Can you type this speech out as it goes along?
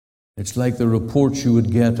It's like the reports you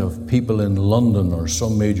would get of people in London or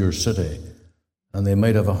some major city, and they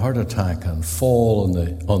might have a heart attack and fall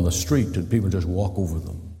on the street, and people just walk over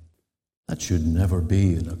them. That should never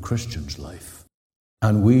be in a Christian's life.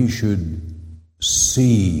 And we should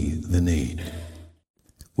see the need.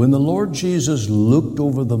 When the Lord Jesus looked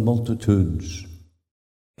over the multitudes,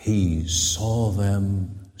 he saw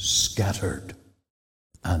them scattered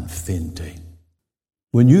and fainting.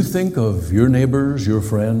 When you think of your neighbors, your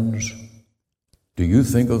friends, do you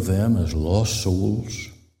think of them as lost souls,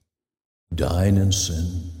 dying in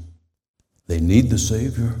sin? They need the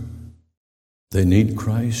Savior. They need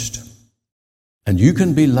Christ. And you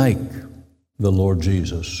can be like the Lord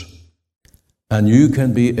Jesus, and you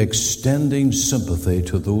can be extending sympathy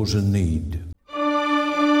to those in need.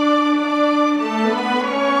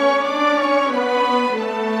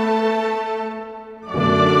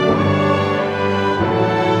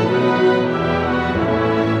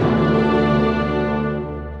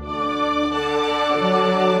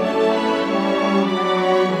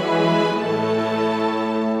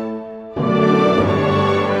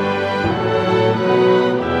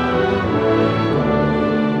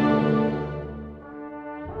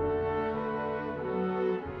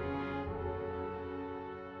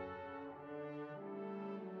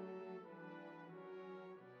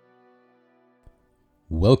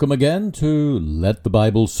 Welcome again to Let the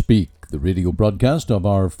Bible Speak, the radio broadcast of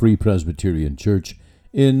our Free Presbyterian Church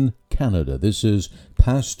in Canada. This is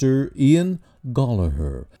Pastor Ian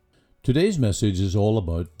Gallagher. Today's message is all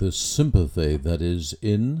about the sympathy that is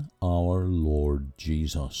in our Lord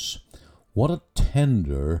Jesus. What a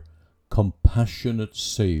tender, compassionate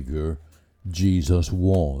Savior Jesus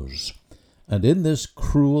was. And in this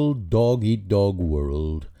cruel dog-eat-dog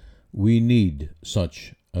world, we need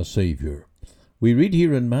such a Savior. We read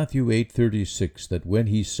here in Matthew 8:36 that when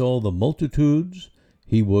he saw the multitudes,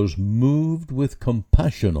 he was moved with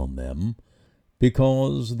compassion on them,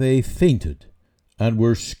 because they fainted and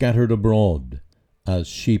were scattered abroad, as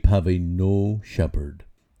sheep having no shepherd.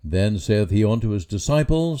 Then saith he unto his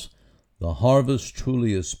disciples, The harvest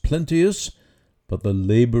truly is plenteous, but the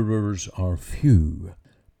laborers are few.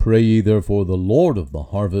 Pray ye therefore the Lord of the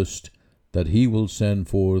harvest, that he will send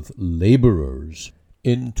forth laborers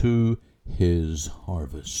into his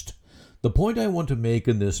harvest. The point I want to make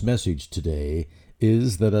in this message today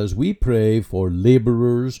is that as we pray for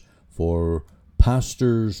laborers, for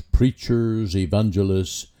pastors, preachers,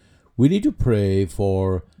 evangelists, we need to pray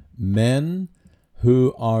for men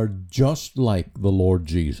who are just like the Lord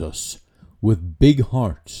Jesus, with big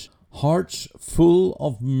hearts, hearts full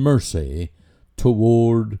of mercy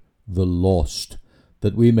toward the lost,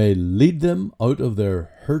 that we may lead them out of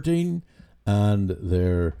their hurting and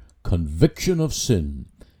their conviction of sin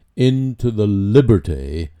into the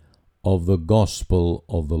liberty of the gospel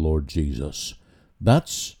of the Lord Jesus.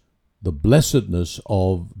 That's the blessedness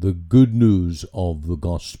of the good news of the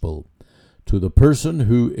gospel. To the person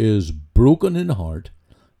who is broken in heart,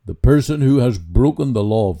 the person who has broken the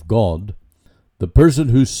law of God, the person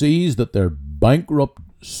who sees that they're bankrupt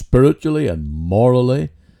spiritually and morally,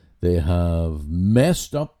 they have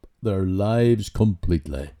messed up their lives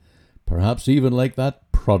completely. Perhaps even like that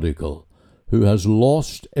prodigal who has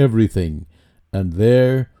lost everything, and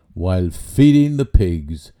there, while feeding the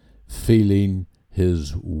pigs, feeling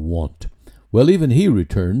his want. Well, even he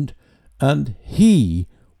returned, and he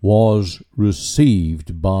was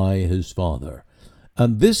received by his Father.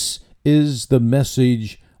 And this is the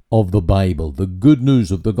message of the Bible, the good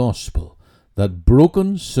news of the gospel, that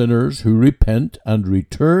broken sinners who repent and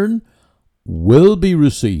return will be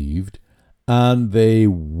received, and they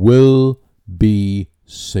will be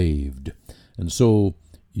saved. And so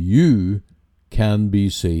you can be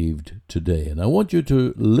saved today. And I want you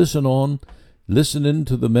to listen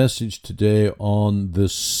into the message today on the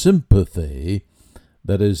sympathy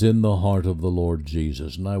that is in the heart of the Lord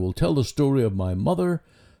Jesus. And I will tell the story of my mother,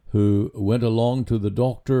 who went along to the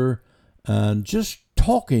doctor, and just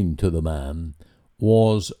talking to the man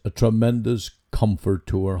was a tremendous comfort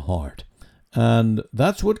to her heart. And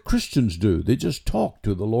that's what Christians do. They just talk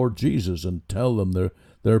to the Lord Jesus and tell them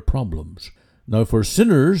their problems. Now, for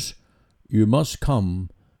sinners, you must come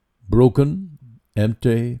broken,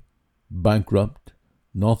 empty, bankrupt.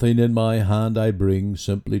 Nothing in my hand I bring,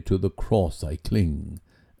 simply to the cross I cling.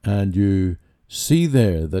 And you see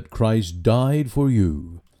there that Christ died for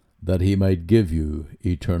you, that he might give you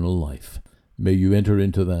eternal life. May you enter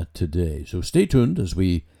into that today. So stay tuned as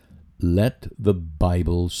we let the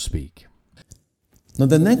Bible speak. Now,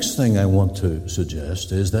 the next thing I want to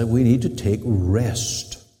suggest is that we need to take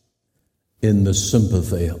rest in the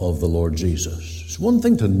sympathy of the Lord Jesus. It's one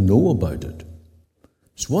thing to know about it.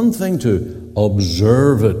 It's one thing to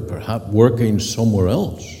observe it, perhaps working somewhere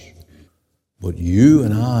else. But you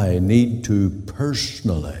and I need to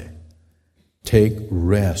personally take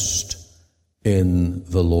rest in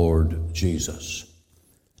the Lord Jesus.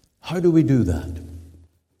 How do we do that?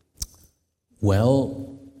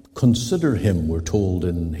 Well, consider him, we're told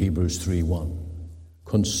in Hebrews 3:1.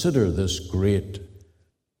 Consider this great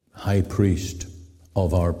high priest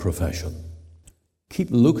of our profession.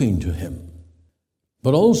 Keep looking to him.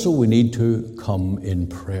 But also we need to come in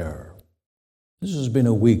prayer. This has been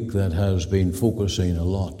a week that has been focusing a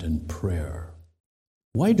lot in prayer.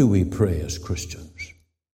 Why do we pray as Christians?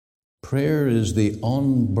 Prayer is the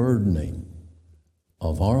unburdening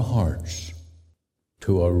of our hearts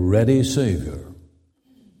to a ready Savior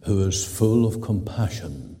who is full of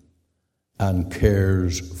compassion and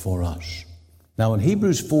cares for us. Now in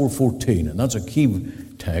Hebrews 4:14, and that's a key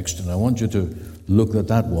text, and I want you to look at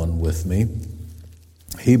that one with me.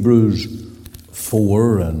 Hebrews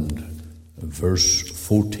 4 and verse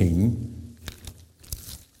 14.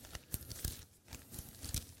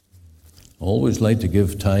 Always like to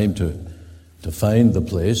give time to find the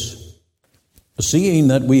place. Seeing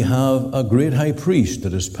that we have a great high priest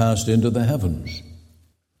that has passed into the heavens,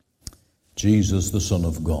 Jesus the Son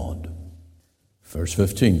of God. Verse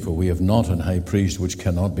 15, for we have not an high priest which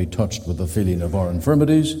cannot be touched with the feeling of our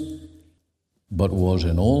infirmities, but was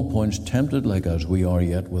in all points tempted like as we are,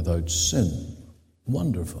 yet without sin.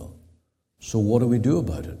 Wonderful. So what do we do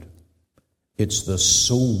about it? It's the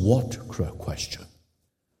so what question.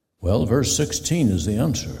 Well, verse 16 is the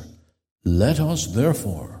answer. Let us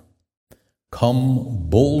therefore come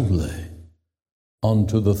boldly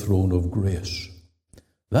unto the throne of grace.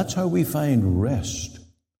 That's how we find rest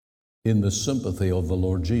in the sympathy of the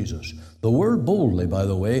Lord Jesus. The word boldly, by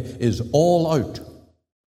the way, is all out.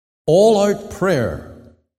 All out prayer.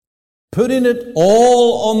 Putting it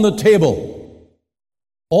all on the table.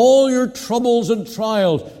 All your troubles and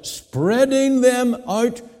trials, spreading them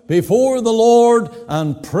out before the Lord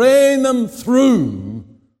and praying them through,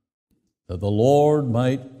 that the Lord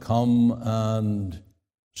might come and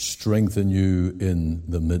strengthen you in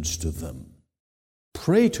the midst of them.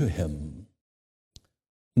 Pray to him,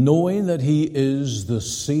 knowing that he is the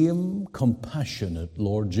same compassionate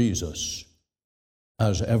Lord Jesus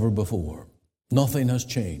as ever before. Nothing has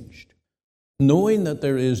changed. Knowing that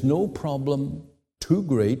there is no problem too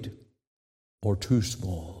great or too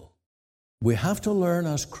small. We have to learn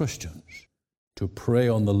as Christians to pray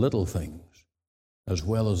on the little things as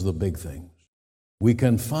well as the big things. We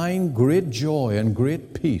can find great joy and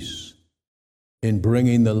great peace in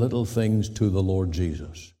bringing the little things to the Lord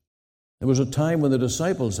Jesus. There was a time when the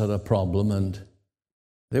disciples had a problem and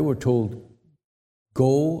they were told,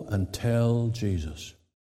 go and tell Jesus.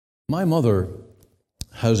 My mother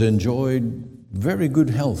has enjoyed very good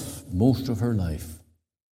health most of her life.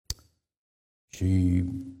 She,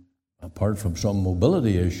 apart from some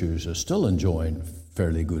mobility issues, is still enjoying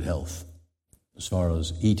fairly good health as far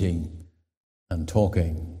as eating and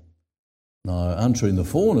talking. Now, answering the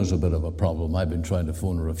phone is a bit of a problem. I've been trying to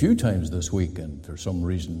phone her a few times this week, and for some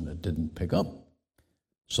reason it didn't pick up.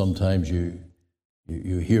 Sometimes you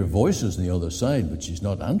hear voices on the other side, but she's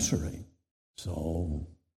not answering. So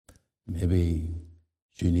maybe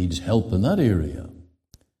she needs help in that area.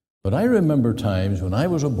 But I remember times when I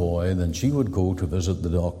was a boy, and then she would go to visit the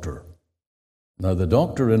doctor. Now, the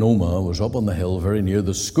doctor in Oma was up on the hill very near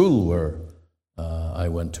the school where I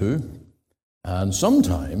went to. And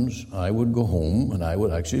sometimes I would go home and I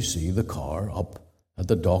would actually see the car up at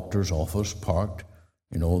the doctor's office parked,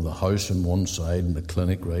 the house on one side and the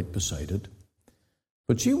clinic right beside it.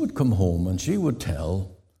 But she would come home and she would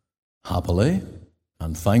tell, happily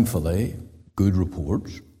and thankfully, good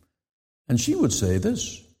reports. And she would say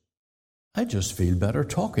this, I just feel better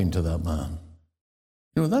talking to that man.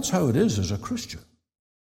 That's how it is as a Christian.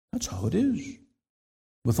 That's how it is.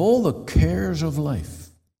 With all the cares of life,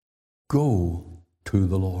 go to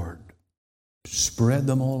the Lord. Spread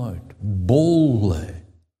them all out. Boldly.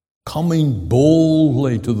 Coming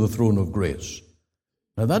boldly to the throne of grace.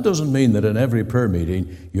 Now that doesn't mean that in every prayer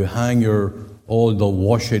meeting you hang all the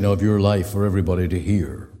washing of your life for everybody to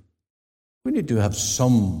hear. We need to have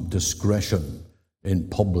some discretion in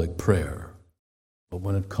public prayer. But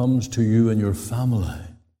when it comes to you and your family,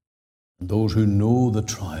 and those who know the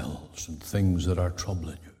trials and things that are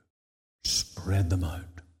troubling you, spread them out.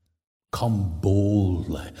 Come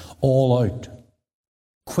boldly, all out.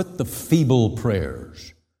 Quit the feeble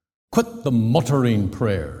prayers. Quit the muttering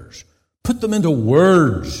prayers. Put them into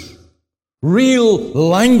words, real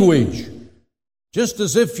language. Just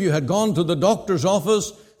as if you had gone to the doctor's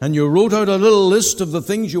office and you wrote out a little list of the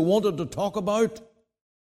things you wanted to talk about,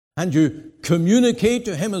 and you communicate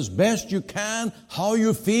to Him as best you can how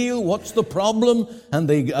you feel, what's the problem, and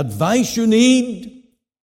the advice you need.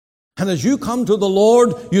 And as you come to the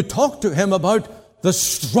Lord, you talk to Him about the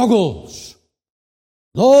struggles.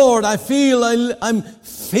 Lord, I feel I'm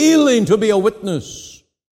failing to be a witness.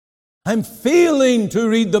 I'm failing to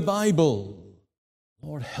read the Bible.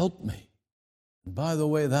 Lord, help me. By the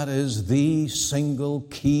way, that is the single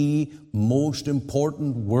key, most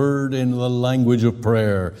important word in the language of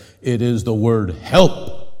prayer. It is the word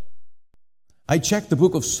help. I checked the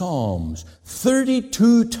book of Psalms.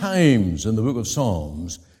 32 times in the book of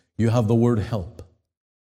Psalms, you have the word help.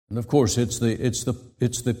 And of course, it's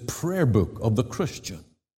the prayer book of the Christian.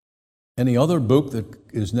 Any other book that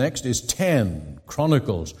is next is 10.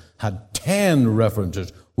 Chronicles had 10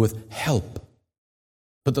 references with help.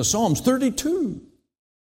 But the Psalms, 32.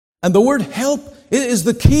 And the word help is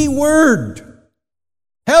the key word.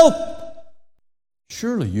 Help!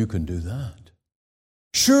 Surely you can do that.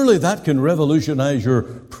 Surely that can revolutionize your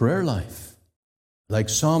prayer life. Like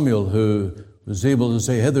Samuel, who was able to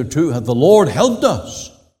say, hitherto hath the Lord helped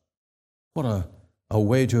us. What a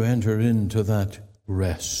way to enter into that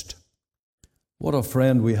rest. What a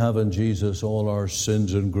friend we have in Jesus, all our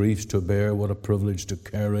sins and griefs to bear. What a privilege to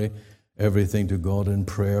carry everything to God in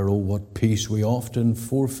prayer. Oh, what peace we often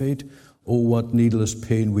forfeit. Oh, what needless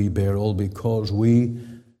pain we bear, all because we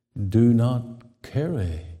do not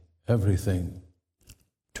carry everything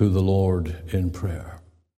to the Lord in prayer.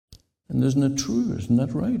 And isn't it true? Isn't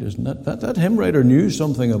that right? Isn't that hymn writer knew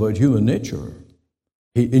something about human nature.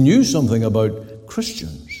 He knew something about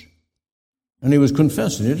Christians. And he was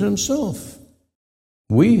confessing it himself.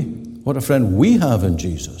 What a friend we have in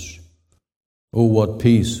Jesus. Oh, what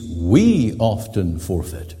peace we often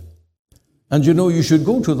forfeit. And you know, you should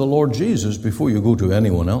go to the Lord Jesus before you go to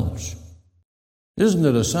anyone else. Isn't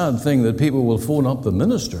it a sad thing that people will phone up the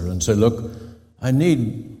minister and say, look, I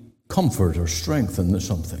need comfort or strength in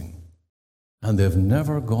something. And they've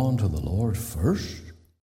never gone to the Lord first?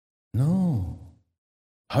 No.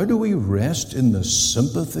 How do we rest in the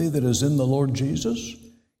sympathy that is in the Lord Jesus?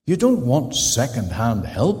 You don't want second-hand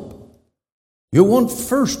help. You want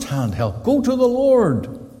first-hand help. Go to the Lord.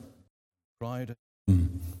 Try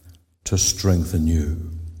to strengthen you.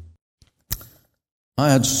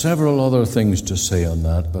 I had several other things to say on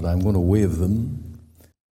that, but I'm going to waive them.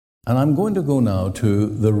 And I'm going to go now to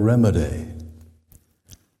the remedy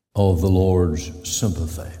of the Lord's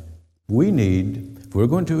sympathy. If we're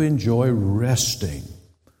going to enjoy resting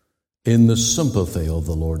in the sympathy of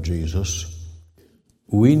the Lord Jesus,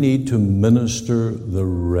 we need to minister the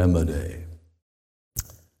remedy.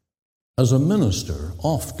 As a minister,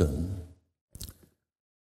 often,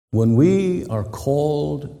 when we are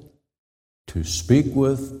called to speak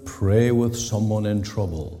with, pray with someone in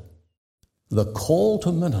trouble, the call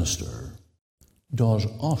to minister does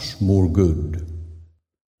us more good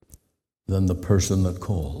than the person that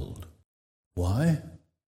called. Why?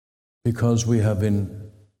 Because we have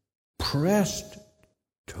been pressed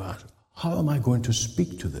to ask, how am I going to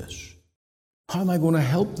speak to this? How am I going to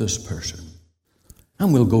help this person?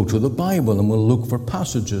 And we'll go to the Bible and we'll look for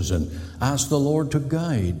passages and ask the Lord to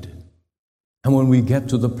guide. And when we get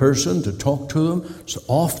to the person to talk to them, so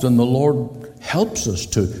often the Lord helps us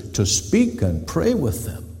to speak and pray with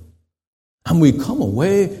them. And we come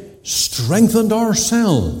away strengthened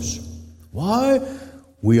ourselves. Why?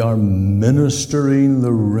 We are ministering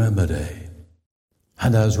the remedy.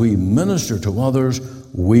 And as we minister to others,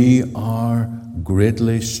 we are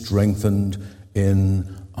greatly strengthened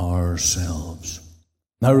in ourselves.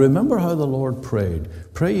 Now remember how the Lord prayed.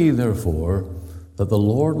 Pray ye therefore that the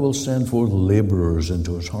Lord will send forth laborers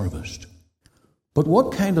into his harvest. But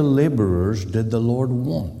what kind of laborers did the Lord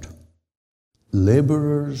want?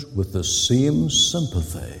 Laborers with the same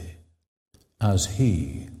sympathy as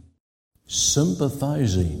he.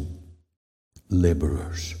 Sympathizing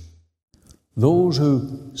laborers. Those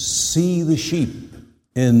who see the sheep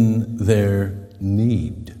in their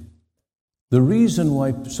need. The reason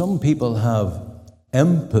why some people have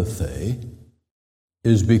empathy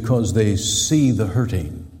is because they see the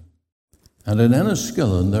hurting. And in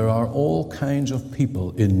Enniskillen, there are all kinds of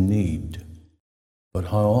people in need. But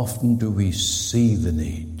how often do we see the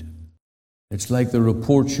need? It's like the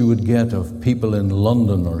reports you would get of people in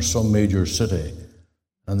London or some major city,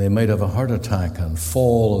 and they might have a heart attack and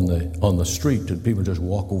fall on the street, and people just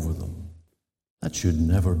walk over them. That should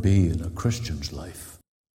never be in a Christian's life.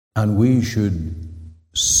 And we should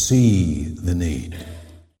see the need.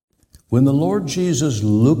 When the Lord Jesus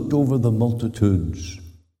looked over the multitudes,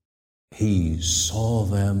 he saw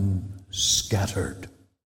them scattered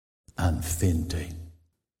and fainting.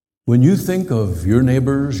 When you think of your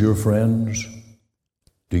neighbors, your friends,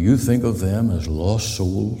 do you think of them as lost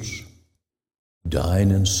souls,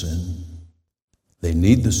 dying in sin? They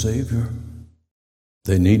need the Savior.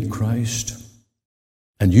 They need Christ.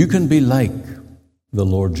 And you can be like the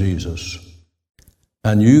Lord Jesus.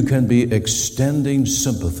 And you can be extending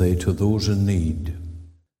sympathy to those in need.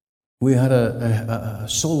 We had a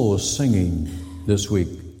soloist singing this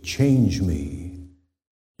week, "Change me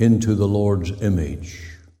into the Lord's image."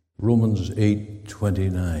 Romans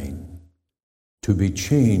 8:29. To be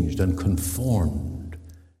changed and conformed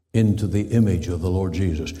into the image of the Lord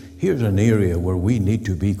Jesus. Here's an area where we need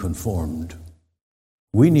to be conformed.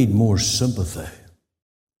 We need more sympathy.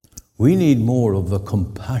 We need more of the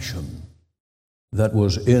compassion that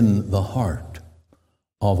was in the heart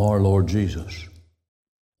of our Lord Jesus.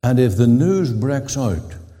 And if the news breaks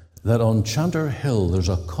out that on Chanter Hill there's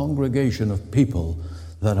a congregation of people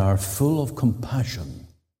that are full of compassion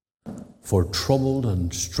for troubled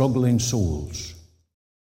and struggling souls,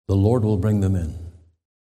 the Lord will bring them in.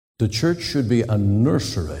 The church should be a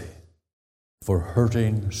nursery for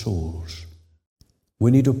hurting souls.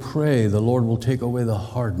 We need to pray the Lord will take away the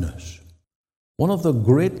hardness. One of the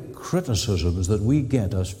great criticisms that we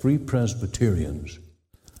get as Free Presbyterians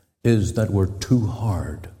is that we're too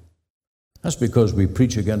hard. That's because we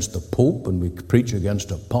preach against the Pope and we preach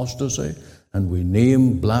against apostasy and we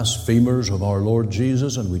name blasphemers of our Lord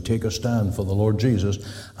Jesus and we take a stand for the Lord Jesus,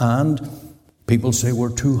 and people say we're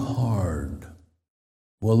too hard.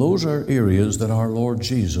 Well, those are areas that our Lord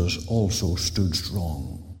Jesus also stood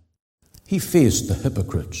strong. He faced the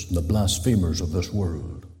hypocrites and the blasphemers of this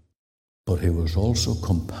world, but he was also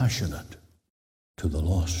compassionate to the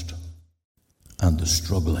lost and the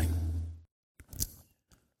struggling.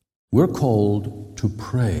 We're called to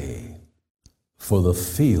pray for the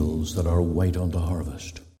fields that are white unto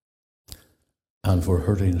harvest and for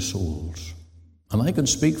hurting souls. And I can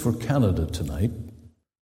speak for Canada tonight.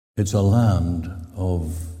 It's a land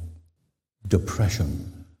of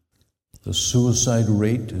depression. The suicide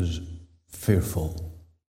rate is fearful.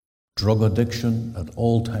 Drug addiction at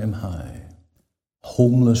all-time high.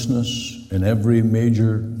 Homelessness in every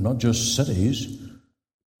major, not just cities,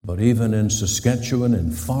 but even in Saskatchewan, in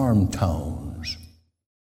farm towns.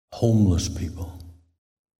 Homeless people.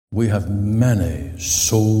 We have many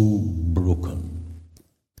so broken.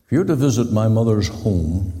 If you're to visit my mother's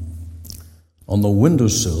home, on the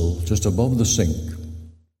windowsill, just above the sink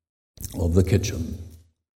of the kitchen,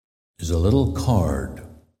 is a little card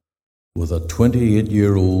with a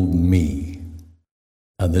 28-year-old me.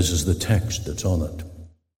 And this is the text that's on it.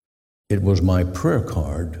 It was my prayer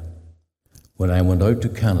card when I went out to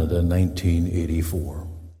Canada in 1984.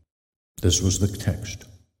 This was the text.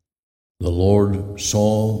 The Lord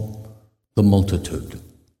saw the multitude.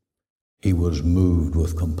 He was moved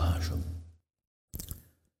with compassion.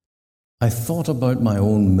 I thought about my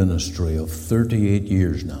own ministry of 38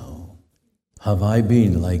 years now. Have I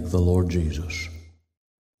been like the Lord Jesus?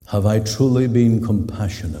 Have I truly been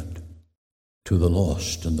compassionate to the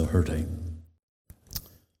lost and the hurting?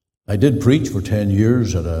 I did preach for 10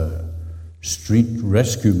 years at a street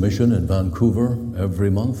rescue mission in Vancouver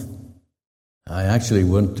every month. I actually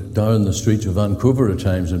went down the streets of Vancouver at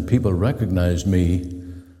times and people recognized me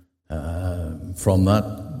from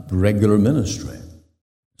that regular ministry.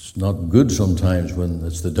 It's not good sometimes when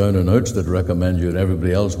it's the down and outs that recommend you and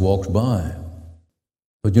everybody else walks by.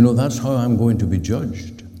 But you know, that's how I'm going to be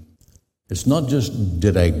judged. It's not just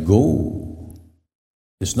did I go.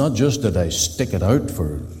 It's not just did I stick it out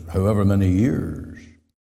for however many years.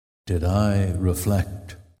 Did I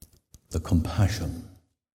reflect the compassion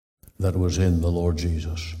that was in the Lord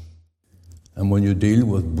Jesus? And when you deal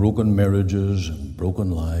with broken marriages and broken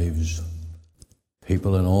lives,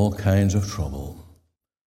 people in all kinds of trouble.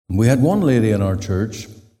 We had one lady in our church,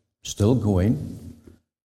 still going,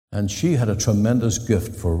 and she had a tremendous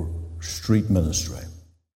gift for street ministry.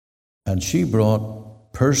 And she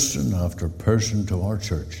brought person after person to our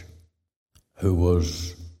church who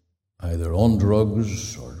was either on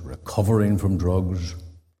drugs or recovering from drugs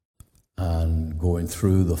and going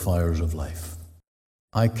through the fires of life.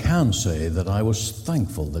 I can say that I was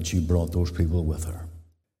thankful that she brought those people with her.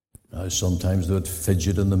 Now, sometimes they would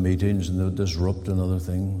fidget in the meetings and they would disrupt and other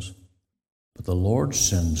things. But the Lord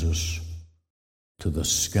sends us to the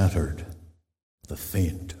scattered, the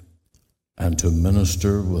faint, and to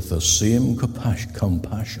minister with the same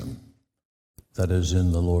compassion that is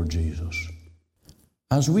in the Lord Jesus.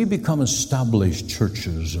 As we become established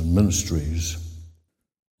churches and ministries,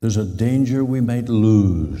 there's a danger we might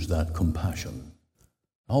lose that compassion.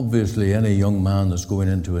 Obviously, any young man that's going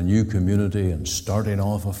into a new community and starting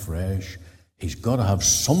off afresh, He's got to have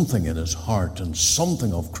something in his heart and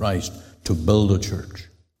something of Christ to build a church.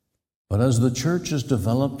 But as the church is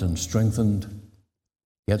developed and strengthened,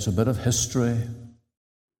 gets a bit of history,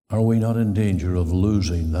 are we not in danger of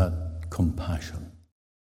losing that compassion?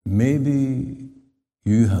 Maybe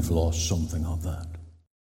you have lost something of that.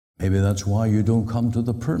 Maybe that's why you don't come to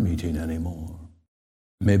the prayer meeting anymore.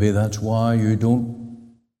 Maybe that's why you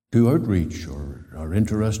don't do outreach or are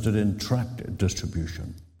interested in tract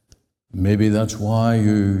distribution. Maybe that's why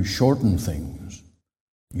you shorten things.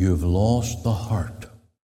 You've lost the heart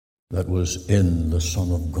that was in the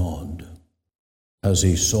Son of God as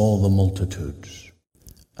he saw the multitudes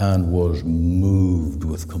and was moved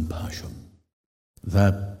with compassion.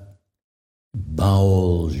 That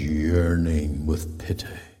bowels yearning with pity.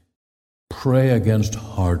 Pray against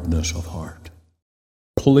hardness of heart.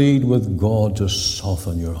 Plead with God to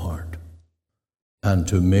soften your heart and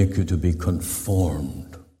to make you to be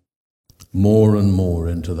conformed more and more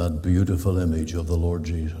into that beautiful image of the Lord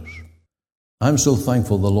Jesus. I'm so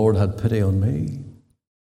thankful the Lord had pity on me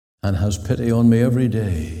and has pity on me every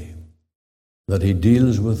day, that he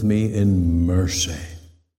deals with me in mercy.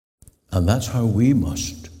 And that's how we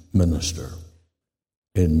must minister,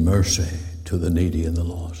 in mercy to the needy and the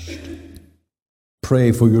lost.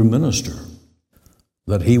 Pray for your minister,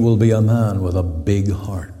 that he will be a man with a big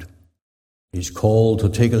heart. He's called to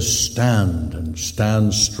take a stand and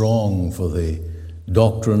stand strong for the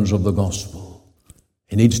doctrines of the gospel.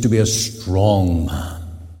 He needs to be a strong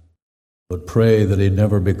man, but pray that he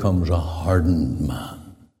never becomes a hardened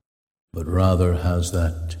man, but rather has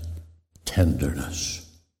that tenderness,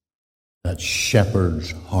 that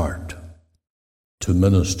shepherd's heart to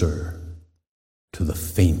minister to the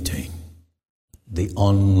fainting, the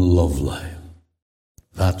unlovely.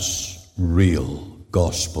 That's real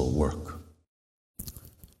gospel work.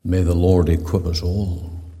 May the Lord equip us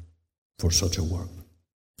all for such a work.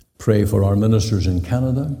 Pray for our ministers in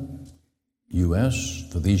Canada, U.S.,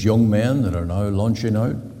 for these young men that are now launching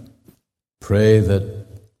out. Pray that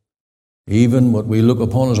even what we look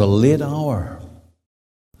upon as a late hour,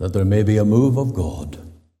 that there may be a move of God,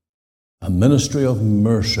 a ministry of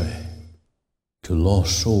mercy to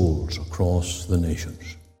lost souls across the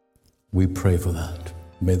nations. We pray for that.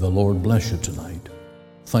 May the Lord bless you tonight.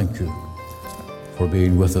 Thank you for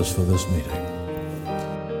being with us for this meeting.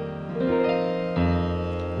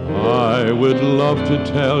 I would love to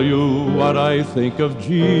tell you what I think of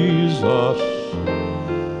Jesus,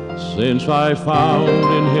 since I found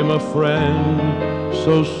in him a friend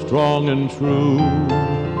so strong and true.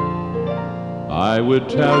 I would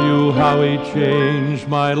tell you how he changed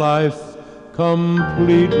my life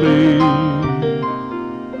completely.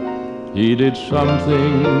 He did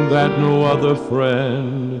something that no other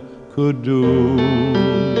friend could do.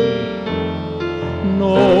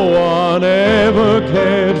 No one ever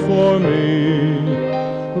cared for me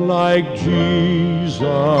like Jesus.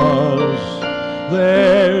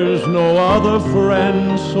 There's no other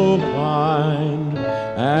friend so kind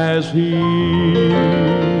as he.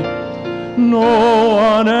 No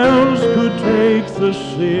one else could take the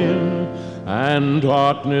sin and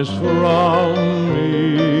darkness from me.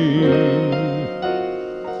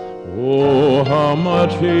 Oh, how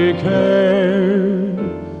much he cared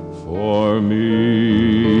for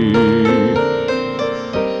me.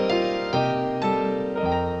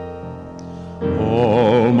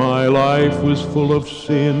 All my life was full of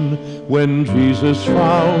sin when Jesus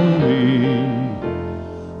found me.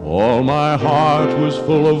 All my heart was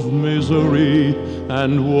full of misery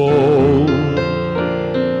and woe.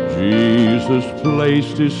 Jesus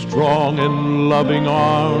placed his strong and loving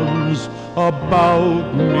arms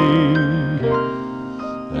about me,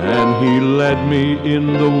 and he led me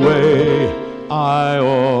in the way I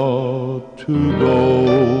ought to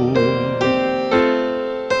go.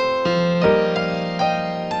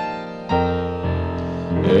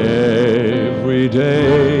 Every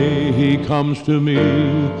day he comes to me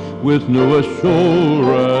with new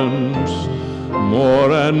assurance.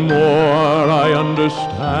 More and more I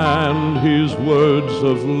understand his words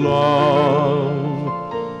of love.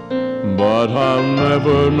 But I'll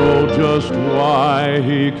never know just why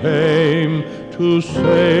he came to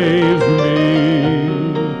save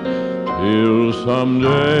me, till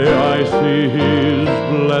someday I see his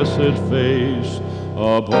blessed face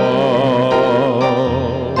above.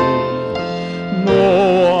 No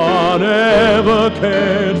one ever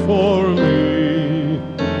cared for me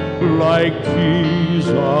like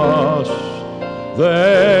Jesus.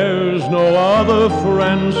 There's no other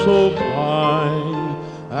friend so kind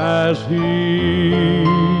as he.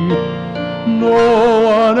 No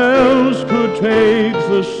one else could take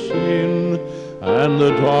the sin and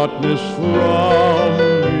the darkness from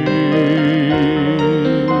me.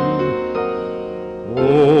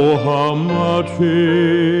 Oh, how much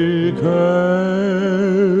He cared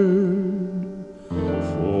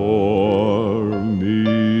for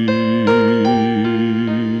me.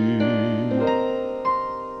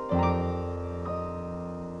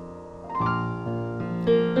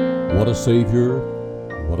 What a Savior,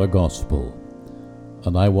 what a gospel.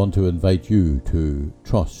 And I want to invite you to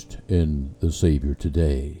trust in the Savior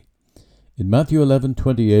today. In Matthew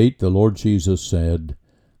 11:28, the Lord Jesus said,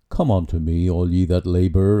 "Come unto me, all ye that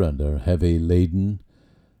labor and are heavy laden,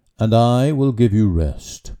 and I will give you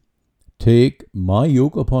rest. Take my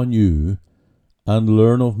yoke upon you, and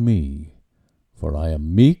learn of me, for I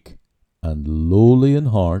am meek and lowly in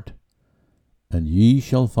heart, and ye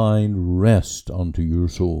shall find rest unto your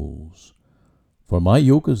souls. For my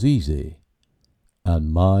yoke is easy,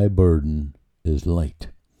 and my burden is light."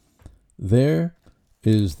 There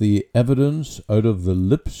is the evidence out of the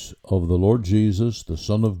lips of the Lord Jesus, the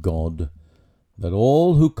Son of God, that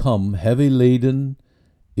all who come heavy laden,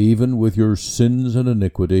 even with your sins and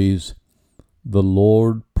iniquities, the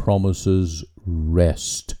Lord promises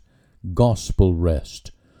rest, gospel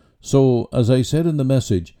rest. So, as I said in the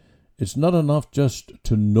message, it's not enough just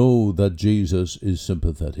to know that Jesus is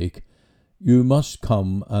sympathetic. You must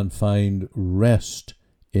come and find rest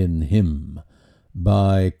in Him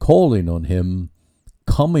by calling on Him,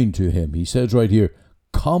 coming to Him. He says right here,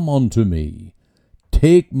 "Come unto me,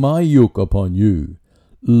 take my yoke upon you,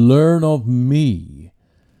 learn of me,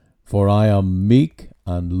 for I am meek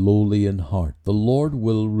and lowly in heart." The Lord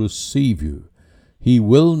will receive you. He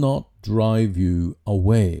will not drive you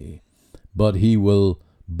away, but He will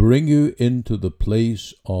bring you into the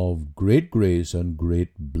place of great grace and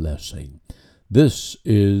great blessing. This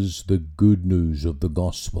is the good news of the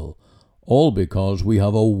gospel, all because we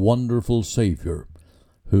have a wonderful Savior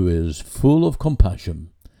who is full of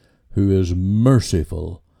compassion, who is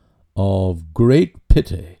merciful, of great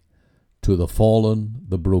pity to the fallen,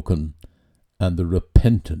 the broken, and the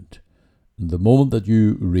repentant. And the moment that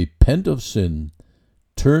you repent of sin,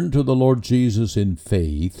 turn to the Lord Jesus in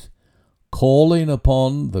faith, calling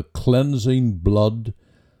upon the cleansing blood,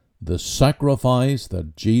 the sacrifice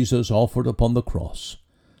that Jesus offered upon the cross,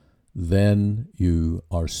 then you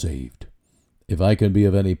are saved. If I can be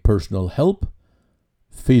of any personal help,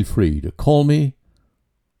 feel free to call me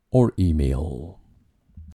or email.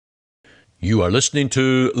 You are listening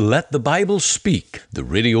to Let the Bible Speak, the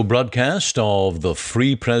radio broadcast of the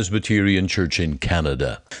Free Presbyterian Church in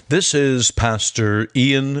Canada. This is Pastor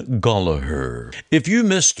Ian Gollaher. If you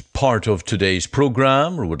missed part of today's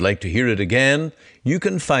program or would like to hear it again, you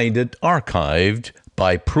can find it archived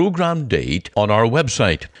by program date on our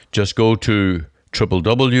website. Just go to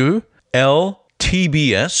www.ltbs.ca,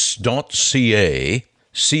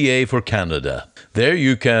 CA for Canada. There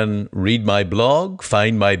you can read my blog,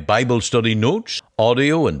 find my Bible study notes,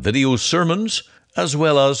 audio and video sermons, as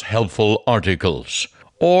well as helpful articles.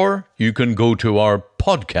 Or you can go to our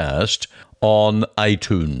podcast on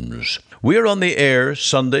iTunes. We're on the air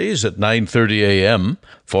Sundays at 9:30 a.m.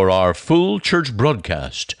 for our full church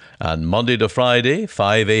broadcast, and Monday to Friday,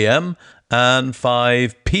 5 a.m. and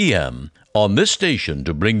 5 p.m. on this station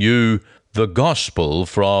to bring you the gospel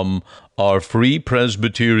from our Free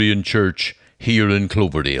Presbyterian Church here in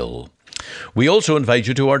Cloverdale. We also invite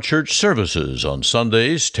you to our church services on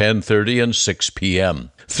Sundays, 10:30 and 6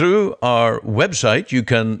 p.m. Through our website, you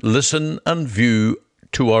can listen and view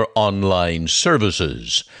to our online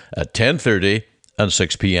services at 10:30 and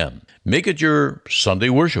 6 p.m. Make it your Sunday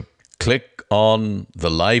worship. Click on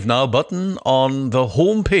the Live Now button on the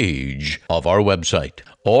home page of our website.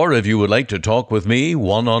 Or if you would like to talk with me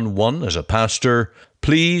one-on-one as a pastor,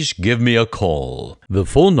 please give me a call. The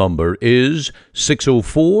phone number is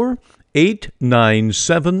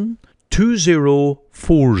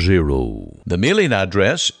 604-897-2040. The mailing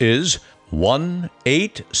address is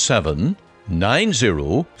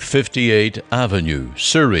 18790 58th Avenue,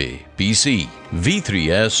 Surrey, BC,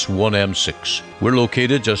 V3S1M6. We're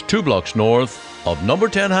located just 2 blocks north of number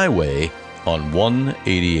 10 Highway on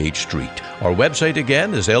 188th Street. Our website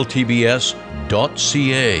again is ltbs.ca.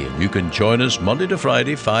 You can join us Monday to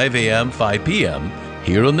Friday, 5 a.m., 5 p.m.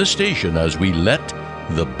 here on the station as we let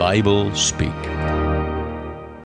the Bible speak.